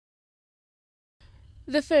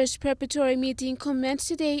The first preparatory meeting commenced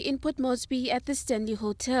today in Port Moresby at the Stanley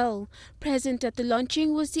Hotel. Present at the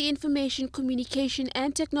launching was the Information, Communication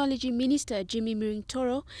and Technology Minister Jimmy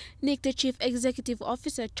Toro, NICTA Chief Executive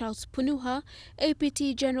Officer Charles Punuha,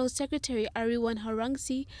 APT General Secretary Ariwan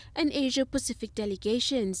Harangsi, and Asia Pacific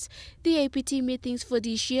delegations. The APT meetings for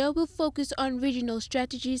this year will focus on regional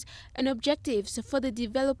strategies and objectives for the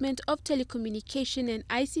development of telecommunication and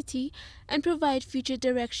ICT and provide future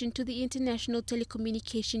direction to the International Telecommunication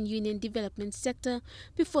Union development sector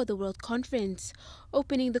before the World Conference.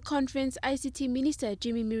 Opening the conference, ICT Minister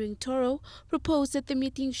Jimmy Toro proposed that the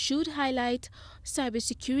meeting should highlight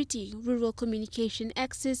cybersecurity, rural communication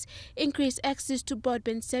access, increased access to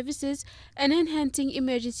broadband services, and enhancing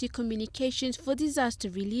emergency communications for disaster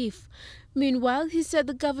relief. Meanwhile, he said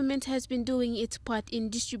the government has been doing its part in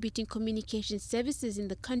distributing communication services in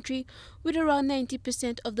the country, with around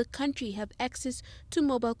 90% of the country have access to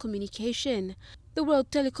mobile communication. The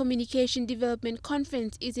World Telecommunication Development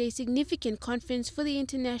Conference is a significant conference for the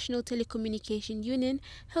International Telecommunication Union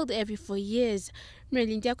held every 4 years.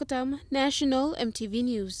 Marilyn Diakotam, National EMTV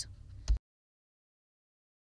News.